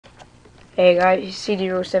Hey guys,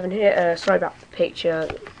 CD07 here. Sorry about the picture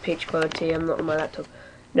quality. I'm not on my laptop.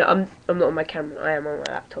 No, I'm not on my camera. I am on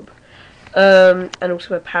my laptop. And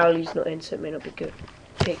also my power's not in, so it may not be good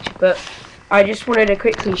picture. But I just wanted to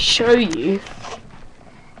quickly show you.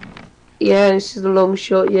 Yeah, this is a long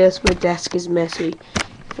shot. Yes, my desk is messy.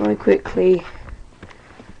 If I quickly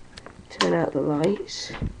turn out the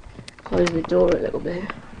lights, close the door a little bit,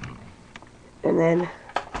 and then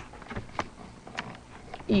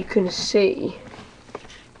you can see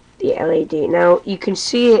the LED. Now you can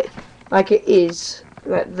see it like it is,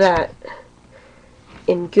 like that,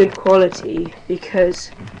 in good quality, because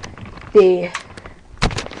the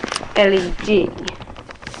LED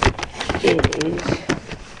is,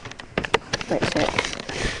 wait a sec,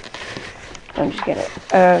 I'm just getting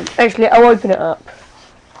it. Actually, I'll open it up.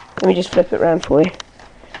 Let me just flip it around for you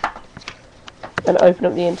and open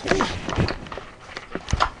up the internet.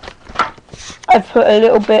 I've put a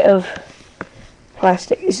little bit of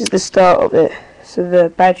plastic. This is the start of it. So the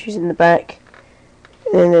battery's in the back,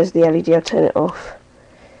 and then there's the LED. I'll turn it off,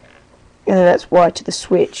 and then that's wired to the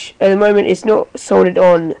switch. At the moment, it's not soldered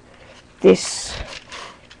on. This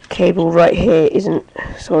cable right here isn't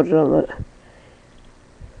soldered on that,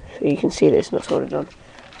 so you can see that it's not soldered on.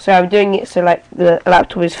 So I'm doing it so like the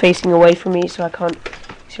laptop is facing away from me, so I can't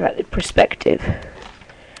see like the perspective.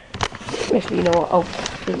 Actually, you know what? I'll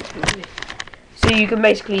do it for you. So you can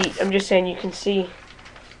basically, I'm just saying, you can see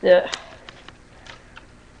that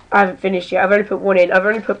I haven't finished yet. I've only put one in. I've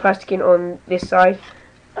only put plastic in on this side.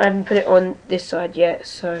 I haven't put it on this side yet,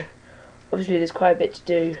 so obviously there's quite a bit to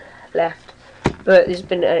do left. But this has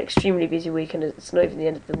been an extremely busy week, and it's not even the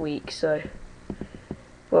end of the week, so,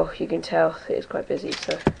 well, you can tell it's quite busy.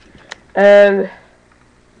 So, and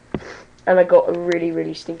I got a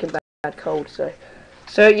really stinking bad cold,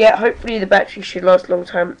 so yeah, hopefully the battery should last a long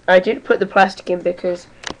time. I did put the plastic in because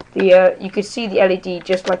the you could see the LED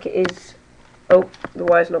just like it is. Oh, the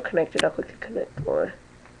wire's not connected. I'll quickly connect the wire.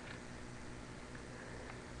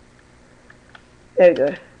 There we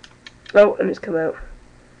go. Oh, and it's come out.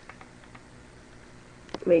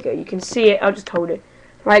 There you go. You can see it. I'll just hold it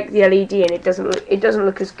like the LED, and it doesn't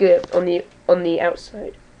look as good on the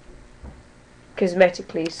outside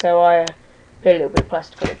cosmetically. So I put a little bit of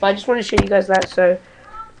plastic on it. But I just wanted to show you guys that. So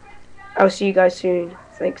I'll see you guys soon.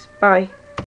 Thanks. Bye.